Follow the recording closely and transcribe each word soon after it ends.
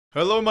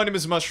Hello, my name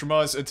is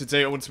Mars, and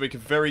today I want to make a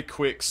very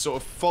quick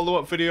sort of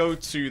follow-up video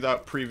to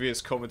that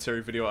previous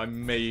commentary video I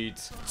made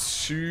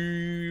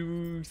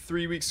 3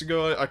 weeks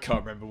ago. I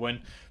can't remember when,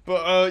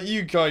 but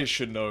you guys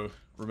should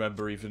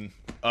remember even.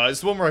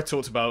 It's the one where I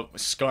talked about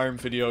Skyrim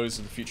videos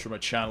and the future of my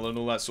channel and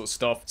all that sort of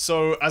stuff.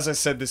 So, as I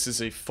said, this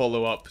is a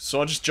follow-up,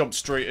 so I'll just jump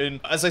straight in.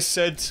 As I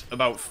said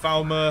about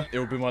Falmer, it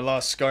will be my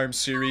last Skyrim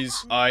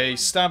series. I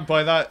stand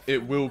by that.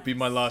 It will be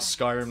my last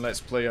Skyrim Let's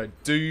Play I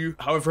do.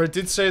 However, I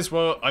did say as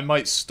well, I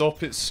might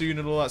stop it soon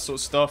and all that sort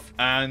of stuff.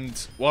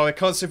 And while I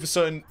can't say for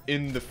certain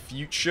in the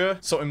future,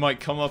 something might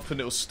come up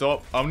and it'll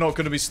stop, I'm not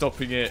going to be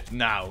stopping it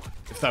now,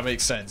 if that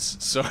makes sense.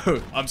 So,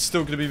 I'm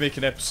still going to be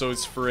making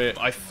episodes for it.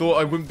 I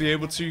thought I wouldn't be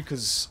able to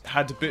because I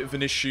had a bit of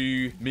an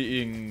issue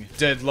meeting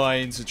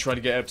deadlines and trying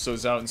to get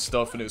episodes out and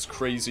stuff, and it was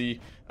crazy.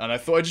 And I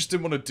thought I just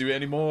didn't want to do it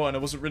anymore, and I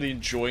wasn't really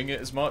enjoying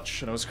it as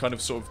much, and I was kind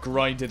of sort of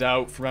grinded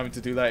out from having to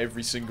do that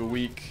every single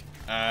week.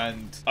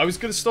 And I was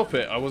going to stop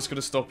it. I was going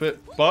to stop it.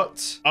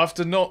 But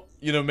after not,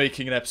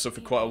 making an episode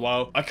for quite a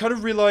while, I kind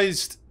of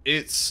realized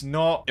it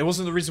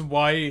wasn't the reason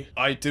why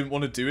I didn't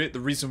want to do it. The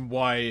reason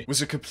why was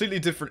a completely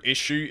different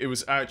issue. It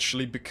was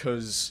actually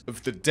because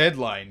of the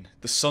deadline,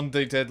 the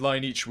Sunday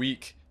deadline each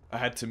week I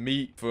had to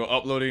meet for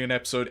uploading an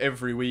episode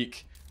every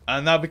week.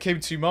 And that became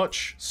too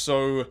much.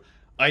 So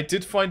I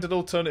did find an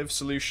alternative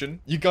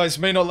solution. You guys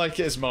may not like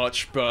it as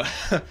much, but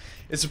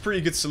it's a pretty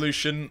good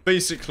solution.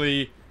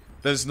 Basically,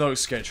 there's no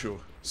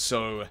schedule.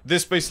 So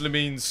this basically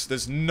means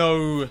there's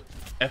no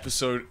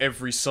episode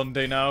every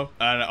Sunday now,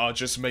 and I'll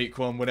just make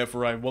one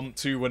whenever I want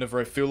to, whenever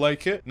I feel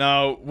like it.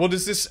 Now, what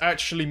does this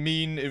actually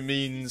mean? It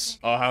means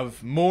I'll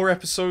have more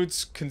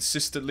episodes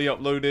consistently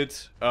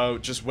uploaded,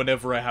 just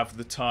whenever I have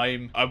the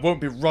time. I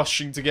won't be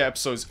rushing to get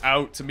episodes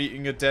out to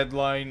meeting a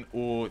deadline,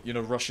 or,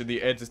 rushing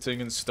the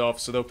editing and stuff,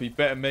 so there'll be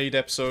better made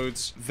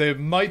episodes. There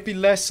might be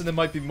less and there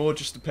might be more,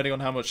 just depending on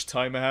how much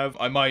time I have.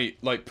 I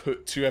might,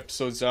 put 2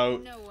 episodes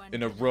out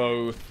in a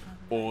row,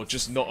 or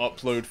just not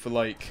upload for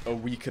a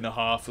week and a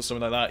half or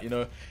something like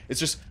that, It's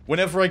just,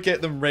 whenever I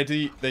get them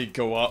ready, they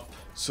go up.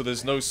 So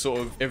there's no sort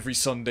of every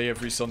Sunday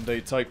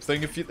type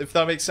thing, if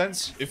that makes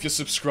sense. If you're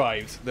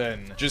subscribed,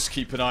 then just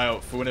keep an eye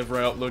out for whenever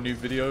I upload new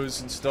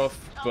videos and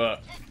stuff.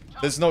 But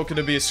there's not going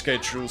to be a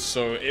schedule,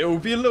 so it will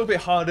be a little bit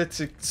harder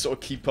to sort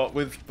of keep up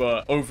with.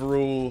 But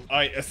overall,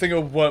 I think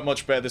it'll work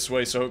much better this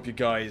way, so I hope you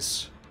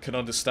guys can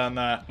understand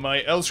that.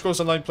 My Elder Scrolls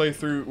Online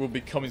playthrough will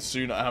be coming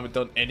soon. I haven't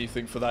done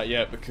anything for that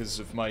yet because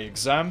of my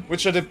exam,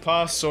 which I did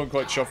pass, so I'm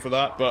quite chuffed with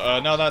that.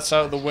 But now that's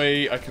out of the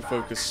way, I can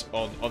focus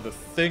on other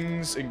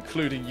things,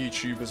 including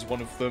YouTube as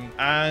one of them.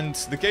 And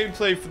the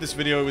gameplay for this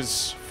video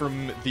is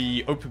from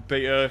the open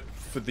beta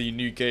for the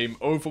new game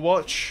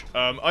Overwatch.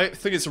 I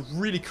think it's a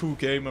really cool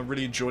game. I'm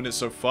really enjoying it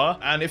so far.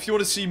 And if you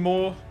want to see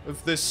more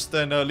of this,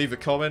 then leave a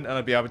comment and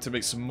I'd be happy to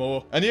make some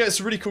more. And yeah,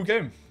 it's a really cool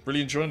game.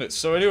 Really enjoying it.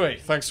 So anyway,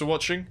 thanks for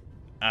watching,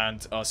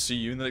 and I'll see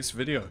you in the next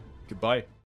video. Goodbye.